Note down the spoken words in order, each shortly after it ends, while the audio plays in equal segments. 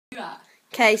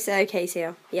Okay, so Casey,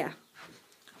 yeah.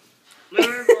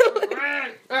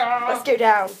 Let's go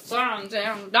down.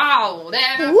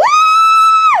 Woo!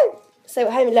 So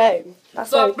Home Alone. That's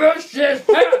so. Shut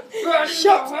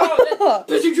up.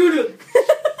 Pissy Julian.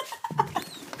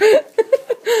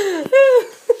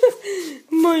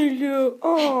 Milo.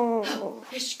 Oh.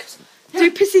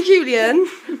 Do Pissy Julian.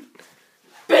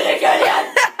 Pissy Julian.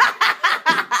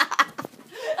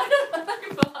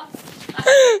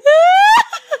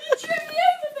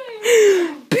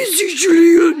 Pissy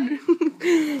Julian.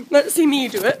 Let's see me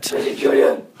do it. Pissy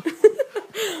Julian.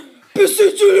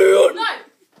 Pissy Julian. No.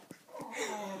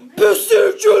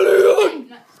 Pissy Julian.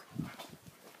 No.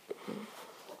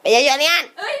 Yeah, Julian.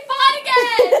 Hey, fine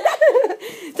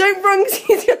again. Don't run, 'cause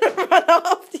he's gonna run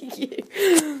after you.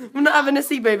 I'm not having a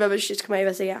sleepover, but she's come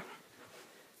over, so yeah.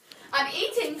 I'm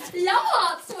eating love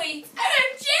heart sweets.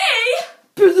 OMG.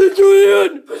 Pissy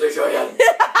Julian. Pissy Julian.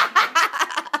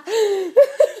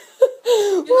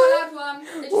 You're not allowed one.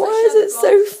 It's Why like is it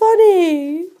so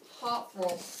funny? heart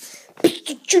throb.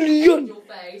 Pissy Julian. Your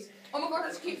face. Oh my god,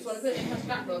 that's cute. So I put it in her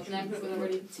scrapbook and then put it with a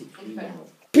really unfair.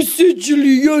 Pissy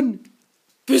Julian.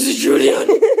 Pissy Julian.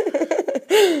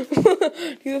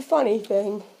 Do a funny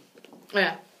thing.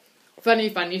 Yeah. Funny.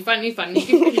 I forgot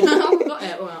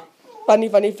it. Well.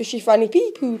 Funny, fishy, funny,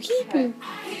 pee poo, kee poo.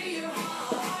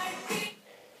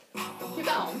 Keep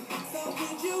that on.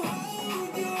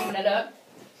 Open it up.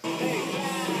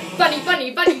 Funny,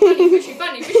 fishy,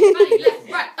 funny. Left,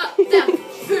 right, up, down.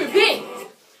 Poo, pee.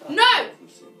 No!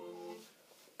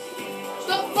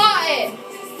 Stop farting.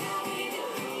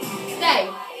 Stay.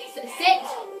 Sit.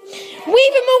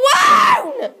 Leave him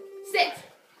alone! Sit.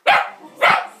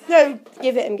 No,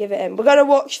 give it him. We're gonna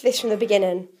watch this from the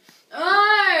beginning.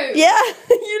 Oh! Yeah,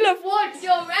 you love. Watch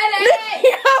already!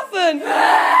 You haven't.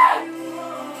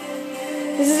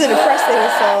 This is a depressing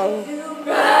song.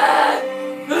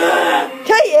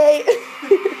 Katie!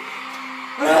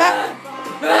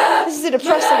 This is a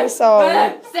depressing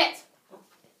song.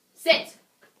 Sit.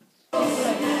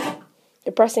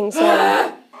 Depressing song.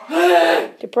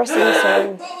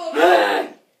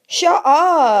 Shut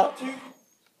up! Wait,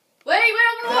 we're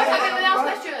on the watch. Have anyone else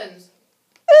questions?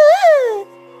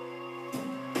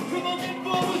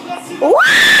 Wow!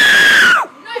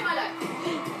 No, Milo.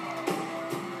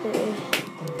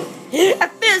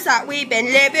 It feels like we've been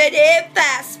living in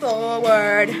fast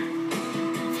forward.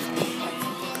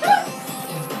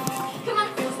 Come on.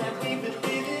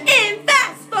 In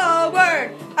fast forward,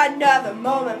 another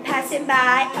moment passing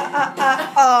by,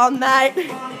 all night.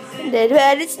 But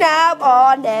it's now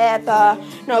or never.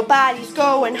 Nobody's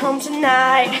going home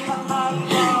tonight.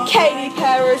 Katy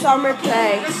Perry's on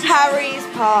replay. Harry's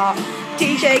part.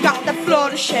 DJ got the floor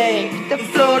to shake.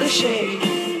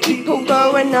 People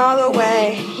going all the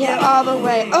way. Yeah, all the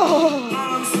way. Oh,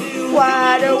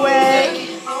 wide awake.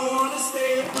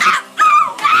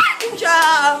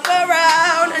 Drive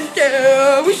around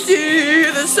until we see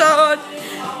the sun.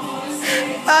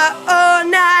 All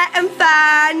night and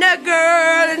find a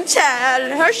girl and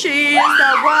tell her she's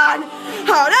the one.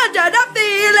 Hold on to the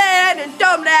feeling and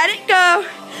don't let it go.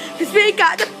 'Cause we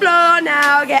got the flow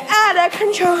now, get out of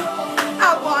control.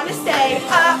 I wanna stay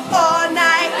up all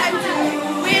night and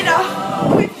do it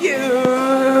all with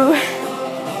you.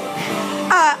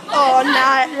 All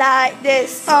night like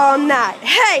this, all night.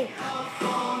 Hey!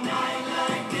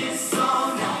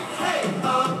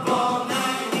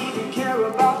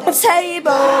 A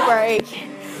table break.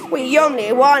 We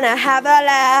only wanna have a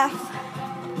laugh.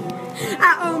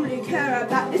 I only care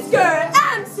about this girl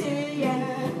I'm seeing.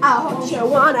 I hope she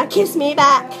wanna kiss me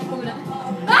back.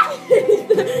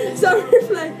 Some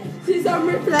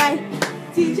replay.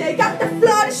 DJ got the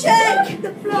floor to shake.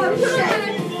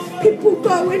 People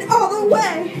going all the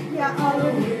way. Yeah, all the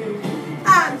way.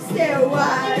 I'm still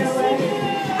wide awake.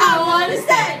 I wanna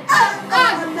stay up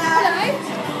all night.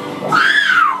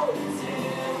 Wow!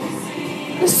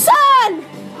 The sun!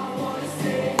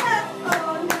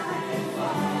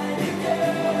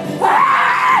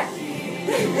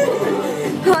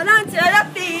 Hold on to the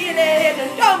feeling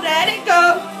and don't let it go.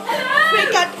 We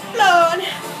got the flow,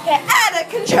 get out of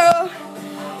control.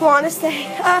 Wanna stay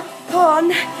up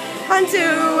on and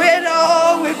do it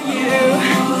all with you.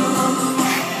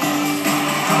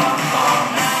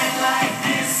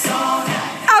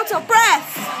 Out of breath.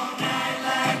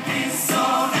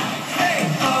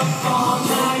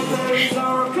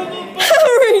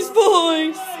 Harry's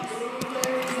voice.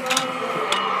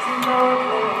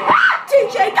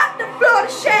 DJ got the floor to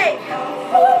shake.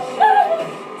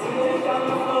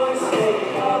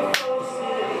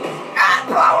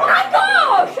 Oh my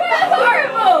gosh, that's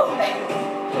horrible.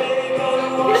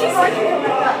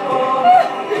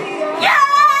 Yeah.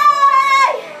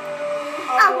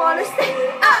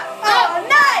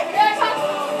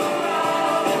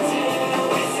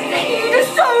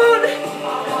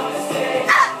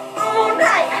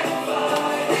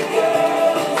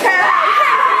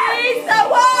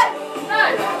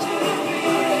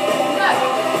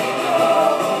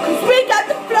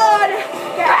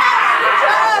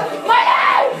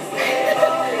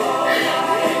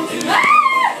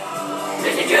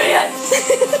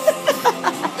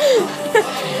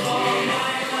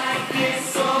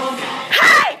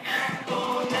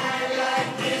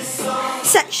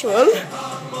 sexual.